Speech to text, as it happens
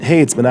Hey,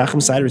 it's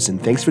Menachem Siderson.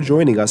 Thanks for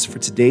joining us for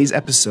today's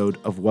episode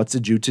of What's a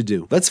Jew to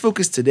Do. Let's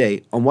focus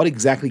today on what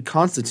exactly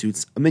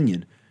constitutes a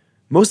minyan.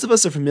 Most of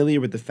us are familiar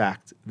with the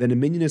fact that a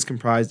minyan is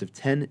comprised of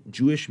 10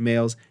 Jewish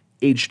males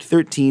aged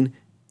 13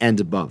 and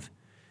above.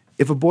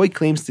 If a boy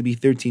claims to be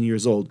 13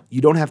 years old,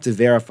 you don't have to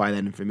verify that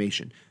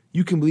information.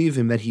 You can believe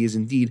him that he is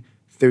indeed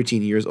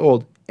 13 years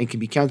old and can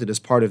be counted as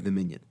part of the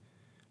minyan.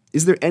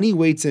 Is there any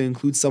way to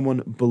include someone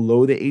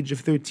below the age of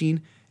 13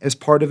 as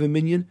part of a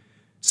minyan?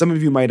 Some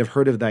of you might have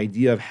heard of the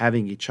idea of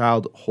having a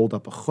child hold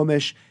up a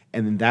chumash,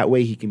 and in that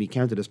way he can be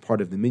counted as part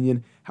of the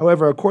minyan.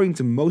 However, according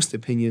to most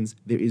opinions,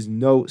 there is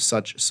no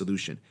such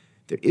solution.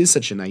 There is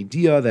such an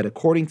idea that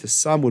according to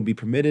some would be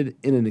permitted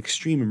in an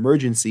extreme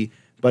emergency,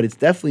 but it's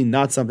definitely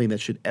not something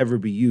that should ever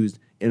be used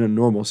in a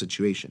normal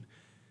situation.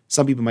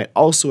 Some people might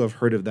also have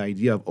heard of the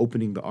idea of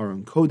opening the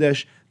Aron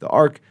Kodesh, the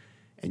Ark,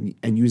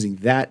 and using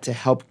that to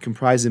help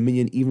comprise a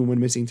minyan even when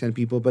missing 10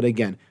 people. But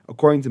again,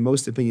 according to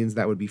most opinions,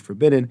 that would be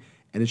forbidden,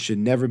 and it should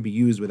never be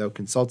used without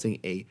consulting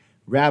a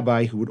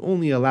rabbi who would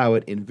only allow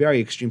it in very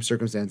extreme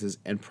circumstances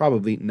and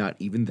probably not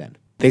even then.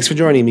 Thanks for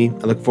joining me.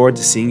 I look forward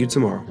to seeing you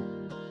tomorrow.